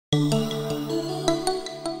Hi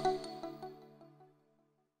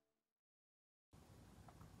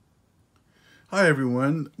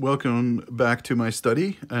everyone, welcome back to my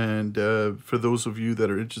study, and for those of you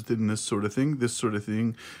that are interested in this sort of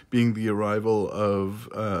thing being the arrival of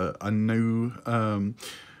a new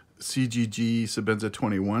CGG Sebenzas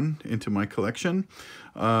 21 into my collection.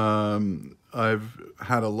 I've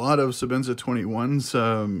had a lot of Sebenzas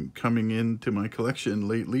 21s coming into my collection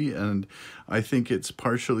lately, and I think it's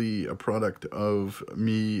partially a product of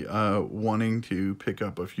me wanting to pick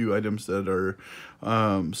up a few items that are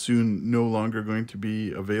soon no longer going to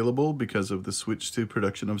be available because of the switch to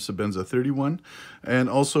production of Sebenza 31, and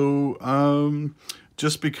also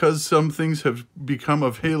just because some things have become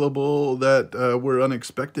available that were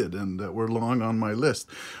unexpected and that were long on my list.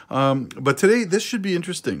 But today, this should be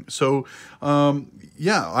interesting. So,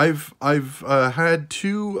 yeah, I've had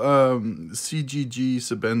two CGG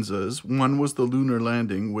Sebenzas. One was the lunar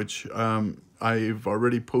landing, which I've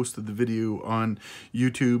already posted the video on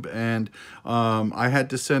YouTube, and I had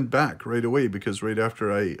to send back right away because right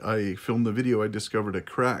after I filmed the video, I discovered a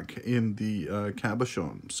crack in the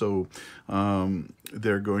cabochon. So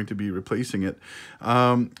they're going to be replacing it.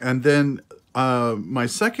 And then my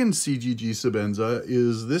second CGG Sebenza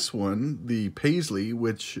is this one, the Paisley,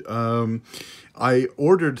 which I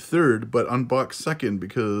ordered third but unboxed second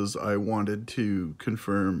because I wanted to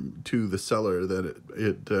confirm to the seller that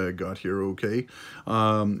it got here okay.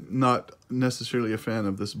 Not necessarily a fan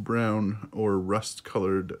of this brown or rust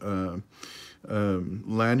colored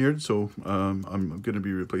lanyard, so I'm going to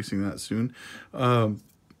be replacing that soon.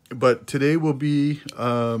 But today will be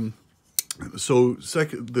the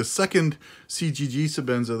second CGG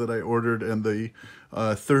Sebenzas that I ordered and the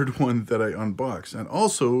third one that I unboxed. And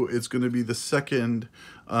also it's going to be the second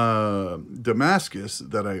Damascus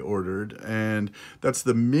that I ordered, and that's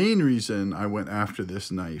the main reason I went after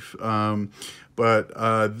this knife. But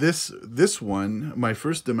this one, my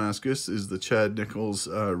first Damascus, is the Chad Nichols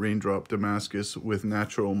Raindrop Damascus with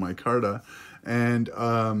Natural Micarta, and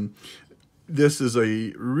this is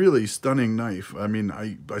a really stunning knife. I mean,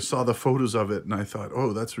 I saw the photos of it and I thought,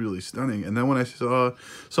 oh, that's really stunning. And then when I saw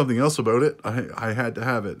something else about it, I had to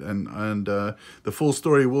have it. And the full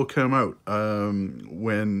story will come out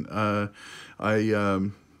when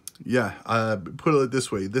put it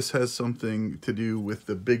this way. This has something to do with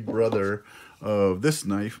the big brother of this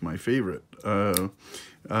knife, my favorite,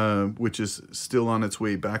 which is still on its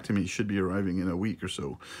way back to me. Should be arriving in a week or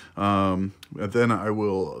so. Then I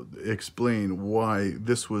will explain why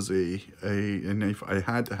this was a knife I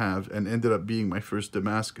had to have and ended up being my first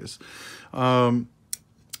Damascus.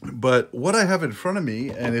 But what I have in front of me,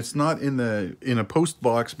 and it's not in a post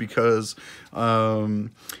box because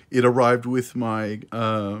it arrived with my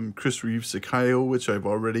Chris Reeve Sakayo, which I've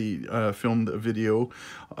already filmed a video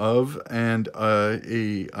of, and a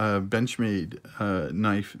Benchmade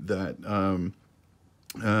knife that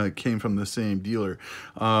came from the same dealer.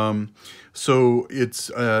 So it's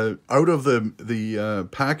out of the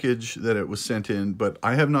package that it was sent in, but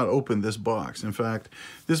I have not opened this box. In fact,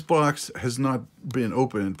 this box has not been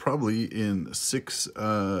opened probably in 6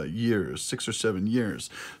 years, 6 or 7 years.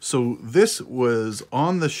 So this was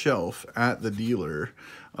on the shelf at the dealer.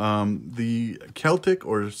 The Celtic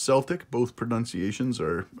or Celtic, both pronunciations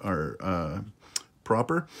are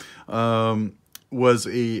proper. Was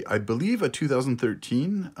I believe a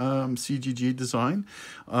 2013 CGG design,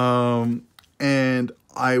 and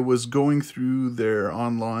I was going through their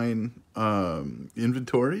online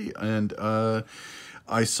inventory, and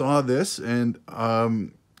I saw this, and I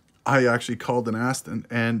actually called and asked, and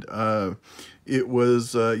it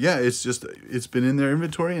was yeah, it's been in their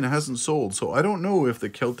inventory and it hasn't sold. So I don't know if the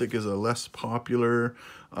Celtic is a less popular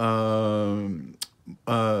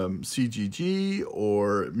CGG,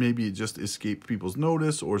 or maybe it just escaped people's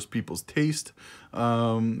notice or people's taste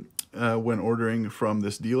when ordering from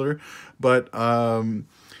this dealer. But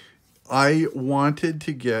I wanted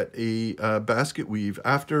to get a Basketweave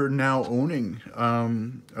after now owning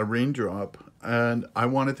a Raindrop, and I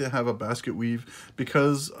wanted to have a Basketweave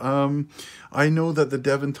because I know that the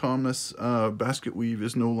Devin Thomas Basketweave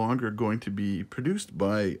is no longer going to be produced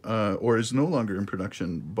by, or is no longer in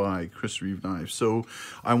production by Chris Reeve Knives. So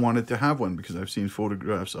I wanted to have one because I've seen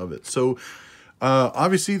photographs of it. So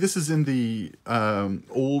obviously this is in the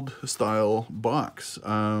old style box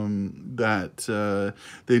that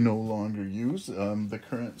they no longer use. The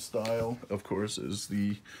current style, of course, is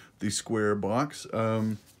the square box.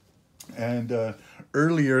 And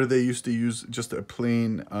Earlier, they used to use just a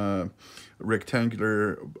plain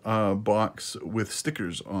rectangular box with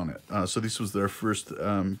stickers on it. So this was their first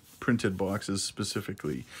printed boxes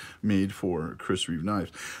specifically made for Chris Reeve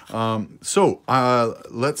Knives. So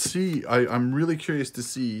let's see. I'm really curious to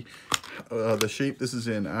see the shape this is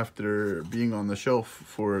in after being on the shelf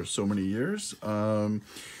for so many years.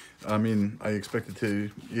 I mean, I expect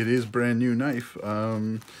it is brand new knife.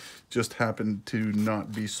 Just happened to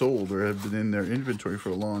not be sold or have been in their inventory for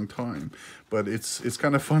a long time. But it's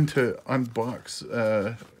kind of fun to unbox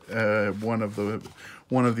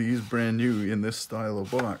one of these brand new in this style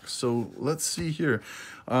of box. So let's see here.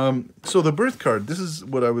 So the birth card, this is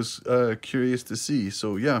what I was curious to see.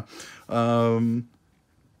 So yeah.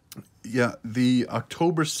 Yeah, the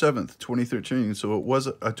October 7th, 2013. So it was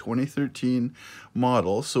a 2013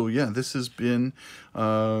 model. So yeah, this has been,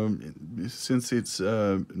 since it's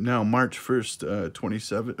now March 1st,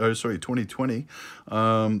 2020,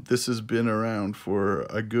 this has been around for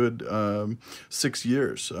a good 6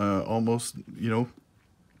 years, almost, you know,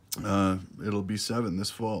 it'll be 7 this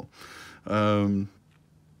fall.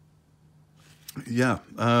 Yeah,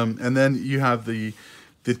 and then you have the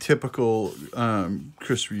typical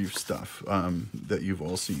Chris Reeve stuff that you've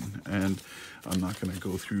all seen, and I'm not going to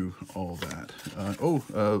go through all that.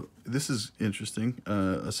 This is interesting,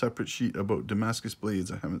 a separate sheet about Damascus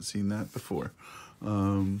blades. I haven't seen that before.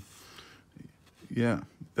 Yeah,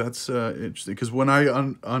 that's interesting, because when I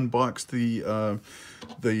unboxed the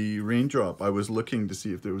Raindrop, I was looking to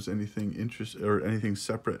see if there was anything interesting or anything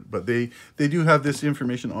separate, but they do have this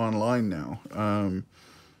information online now.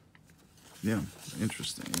 Yeah,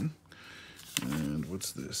 interesting. And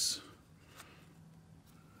what's this?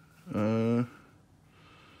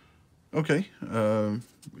 Okay.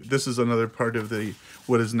 This is another part of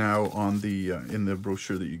what is now on the in the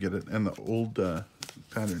brochure that you get it, and the old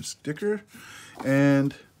pattern sticker,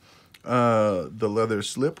 and the leather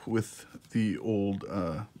slip with the old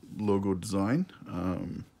logo design.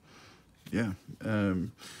 Yeah.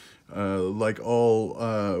 Like all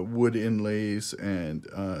wood inlays and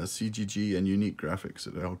CGG and unique graphics,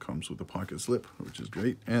 it all comes with a pocket slip, which is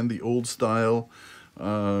great. And the old style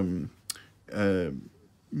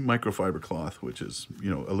microfiber cloth, which is, you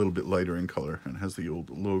know, a little bit lighter in color and has the old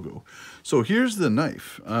logo. So here's the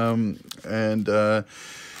knife.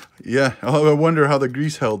 Yeah, I wonder how the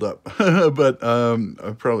grease held up, but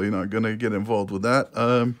I'm probably not going to get involved with that.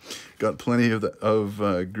 Got plenty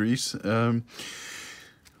of grease.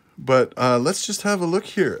 But let's just have a look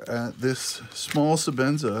here at this Small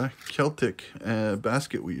Sebenza Celtic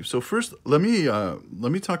basket weave. So first, let me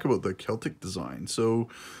talk about the Celtic design. So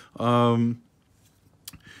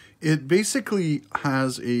it basically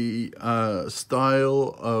has a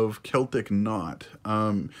style of Celtic knot,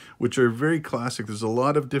 which are very classic. There's a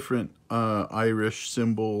lot of different Irish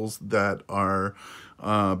symbols that are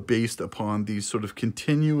based upon these sort of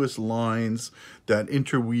continuous lines that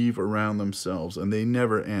interweave around themselves, and they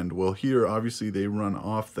never end. Well, here, obviously, they run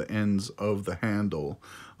off the ends of the handle.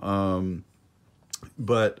 But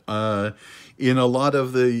in a lot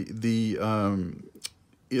of the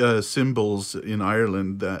symbols in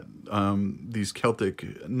Ireland that these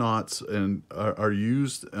Celtic knots are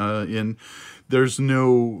used in,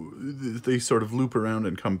 they sort of loop around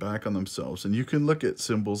and come back on themselves. And you can look at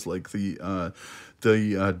symbols like the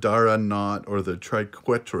Dara knot or the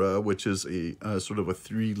triquetra, which is a sort of a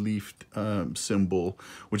three-leafed symbol,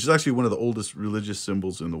 which is actually one of the oldest religious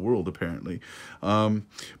symbols in the world, apparently.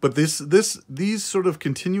 But these sort of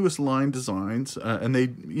continuous line designs, and they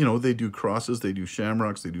do crosses, they do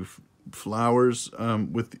shamrocks, they do flowers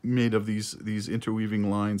made of these interweaving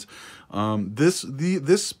lines.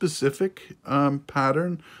 This specific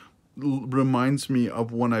pattern reminds me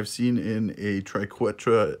of one I've seen in a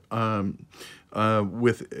triquetra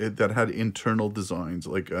that had internal designs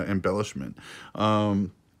like embellishment.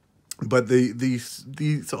 But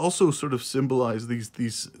these also sort of symbolize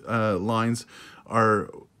these lines are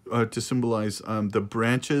to symbolize the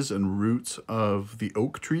branches and roots of the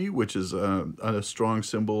oak tree, which is a strong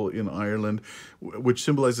symbol in Ireland, which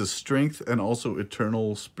symbolizes strength and also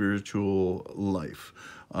eternal spiritual life.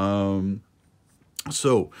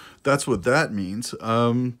 So that's what that means.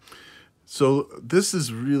 So this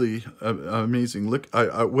is really amazing. Look,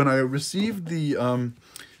 when I received the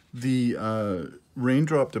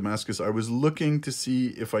Raindrop Damascus, I was looking to see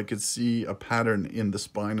if I could see a pattern in the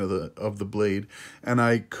spine of the blade, and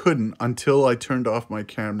I couldn't until I turned off my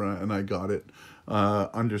camera and I got it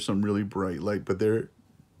under some really bright light. But there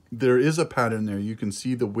there is a pattern there. You can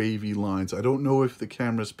see the wavy lines. I don't know if the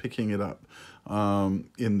camera's picking it up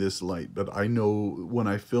in this light, but I know when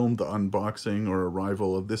I filmed the unboxing or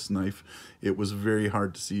arrival of this knife, it was very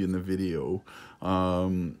hard to see in the video.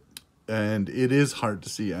 And it is hard to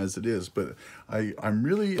see as it is, but I'm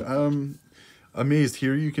really amazed.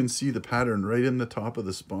 Here you can see the pattern right in the top of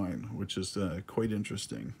the spine, which is quite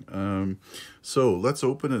interesting. So let's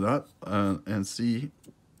open it up and see.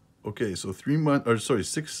 Okay, so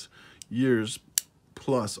 6 years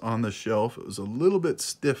plus on the shelf. It was a little bit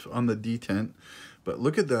stiff on the detent, but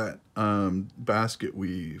look at that basket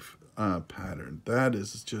weave pattern. That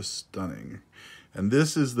is just stunning. And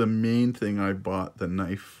this is the main thing I bought the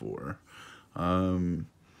knife for.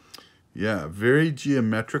 Yeah, very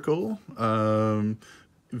geometrical,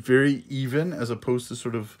 very even, as opposed to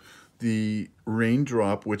sort of the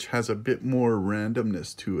Raindrop, which has a bit more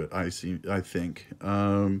randomness to it, I think.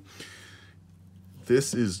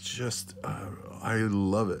 This is just, I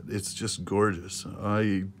love it. It's just gorgeous.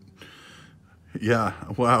 Yeah,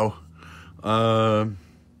 wow.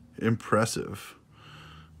 Impressive.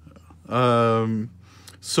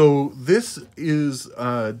 So this is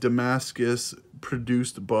Damascus,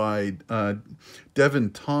 produced by Devin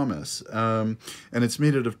Thomas, and it's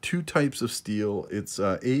made out of 2 types of steel. It's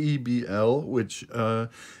AEBL, which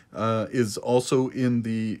is also in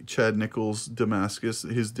the Chad Nichols Damascus,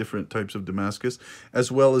 his different types of Damascus,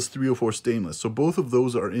 as well as 304 stainless. So both of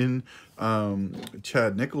those are in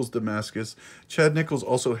Chad Nichols Damascus. Chad Nichols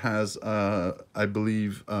also has, I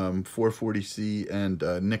believe, 440C and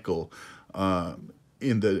nickel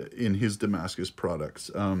in his Damascus products.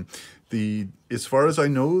 As far as I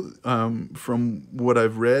know, from what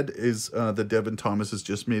I've read, is the Devin Thomas is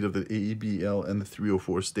just made of the AEBL and the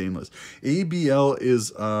 304 stainless. AEBL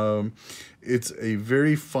is it's a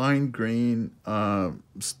very fine grain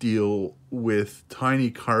steel with tiny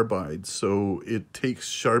carbides, so it takes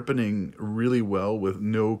sharpening really well with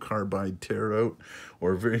no carbide tear out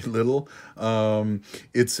or very little.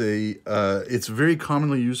 It's very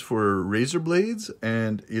commonly used for razor blades,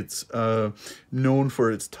 and it's known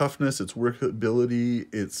for its toughness, its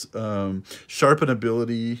workability, its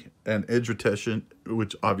sharpenability, and edge retention,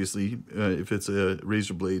 which obviously, if it's a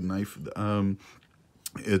razor blade knife,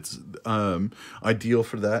 it's ideal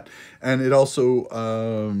for that. And it also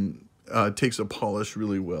takes a polish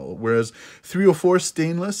really well. Whereas 304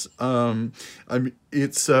 stainless,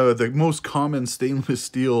 it's the most common stainless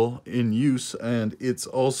steel in use, and it's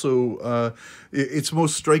also its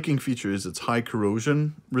most striking feature is its high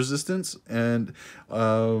corrosion resistance, and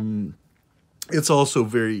it's also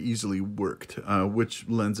very easily worked, which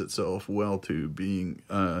lends itself well to being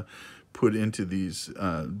put into these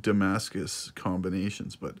Damascus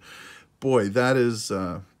combinations. But boy, that is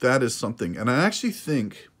something. And I actually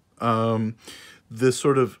think this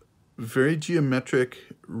sort of very geometric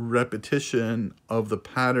repetition of the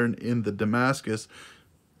pattern in the Damascus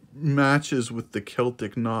matches with the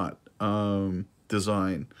Celtic knot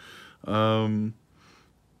design.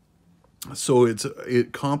 So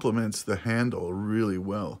it complements the handle really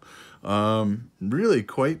well. Really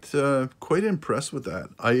quite impressed with that.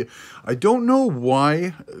 I don't know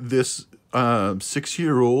why this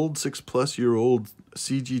 6+-year-old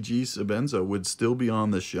CGG Sebenzas would still be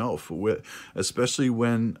on the shelf, especially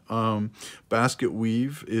when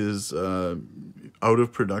Basketweave is out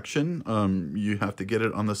of production. You have to get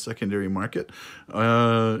it on the secondary market,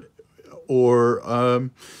 or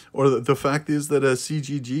the fact is that a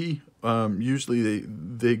CGG usually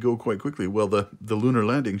they go quite quickly. Well, the lunar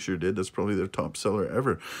landing sure did. That's probably their top seller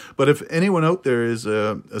ever. But if anyone out there is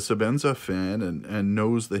a Sebenza fan and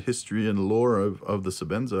knows the history and lore of the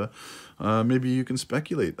Sebenza, maybe you can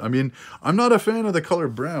speculate. I mean, I'm not a fan of the color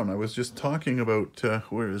brown. I was just talking about,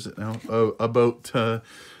 where is it now? About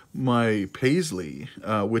my paisley,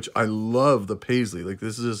 which I love the paisley. Like,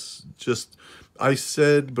 this is just... I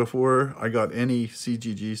said before I got any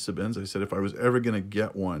CGG Sebenzas, I said if I was ever going to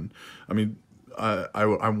get one, I mean,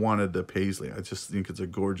 I wanted the paisley. I just think it's a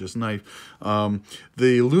gorgeous knife.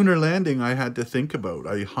 The lunar landing I had to think about.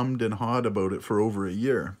 I hummed and hawed about it for over a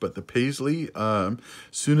year. But the paisley,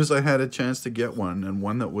 soon as I had a chance to get one, and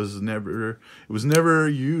one that was never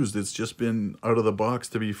used. It's just been out of the box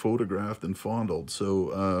to be photographed and fondled.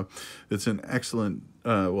 So it's an excellent,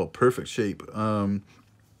 well, perfect shape.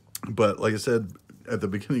 But like I said at the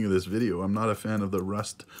beginning of this video, I'm not a fan of the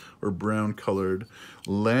rust or brown colored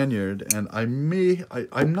lanyard, and I'm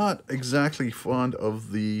not exactly fond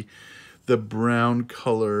of the brown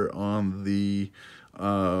color on the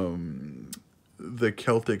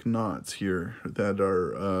Celtic knots here that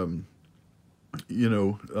are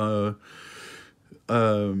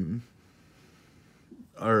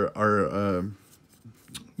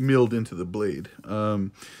milled into the blade.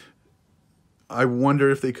 I wonder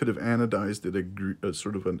if they could have anodized it a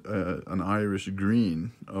sort of an Irish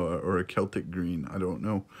green or a Celtic green. I don't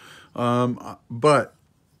know. But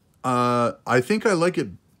I think I like it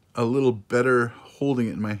a little better holding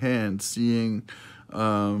it in my hand, seeing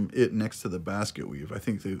it next to the Basketweave. I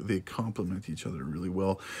think they complement each other really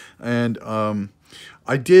well. And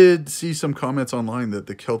I did see some comments online that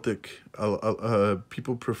the Celtic,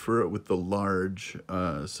 people prefer it with the large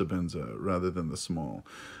Sebenza rather than the small.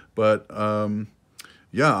 But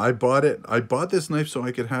yeah, I bought it. I bought this knife so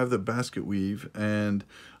I could have the Basketweave, and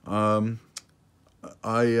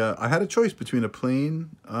I had a choice between a plain,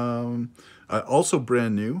 also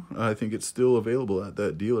brand new. I think it's still available at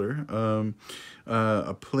that dealer.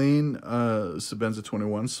 A plain Sebenza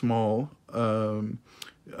 21 small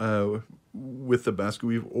with the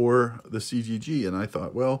Basketweave, or the CGG, and I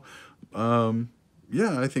thought, well,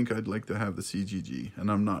 yeah, I think I'd like to have the CGG, and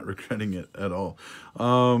I'm not regretting it at all.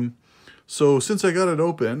 So since I got it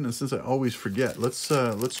open, and since I always forget, let's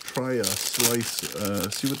try a slice,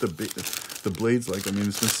 see what the blade's like. I mean,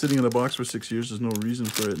 it's been sitting in a box for 6 years. There's no reason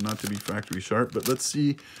for it not to be factory sharp, but let's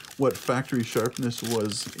see what factory sharpness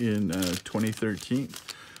was in 2013.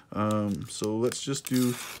 So let's just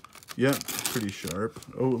do, yeah, pretty sharp.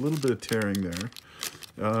 Oh, a little bit of tearing there.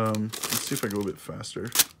 Let's see if I go a bit faster.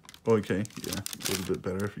 Okay, yeah, a little bit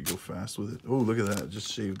better if you go fast with it. Oh, look at that,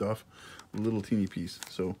 just shaved off a little teeny piece.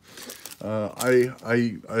 So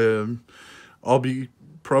I'll be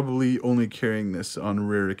probably only carrying this on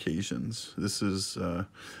rare occasions. This is,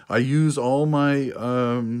 I use all my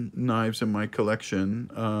knives in my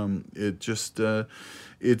collection. It just,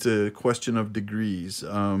 it's a question of degrees.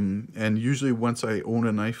 And usually once I own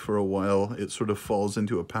a knife for a while, it sort of falls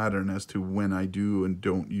into a pattern as to when I do and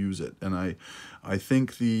don't use it. And I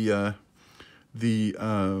think the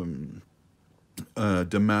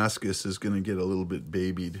Damascus is going to get a little bit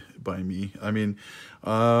babied by me. I mean,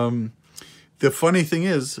 the funny thing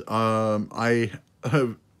is, I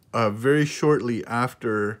very shortly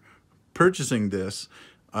after purchasing this,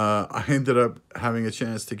 I ended up having a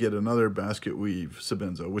chance to get another Basketweave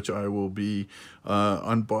Sebenza, which I will be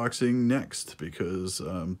unboxing next, because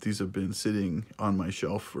these have been sitting on my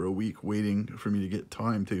shelf for a week waiting for me to get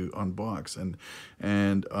time to unbox. And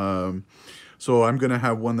so I'm going to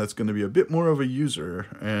have one that's going to be a bit more of a user,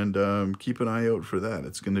 and keep an eye out for that.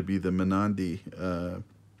 It's going to be the Menandi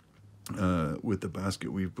with the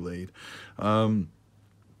Basketweave blade.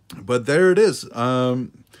 But there it is.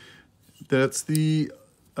 That's the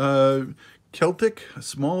Celtic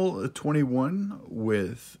Small 21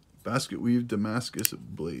 with Basketweave Damascus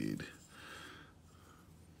blade.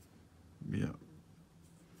 Yeah.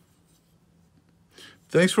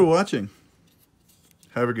 Thanks for watching.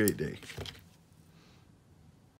 Have a great day.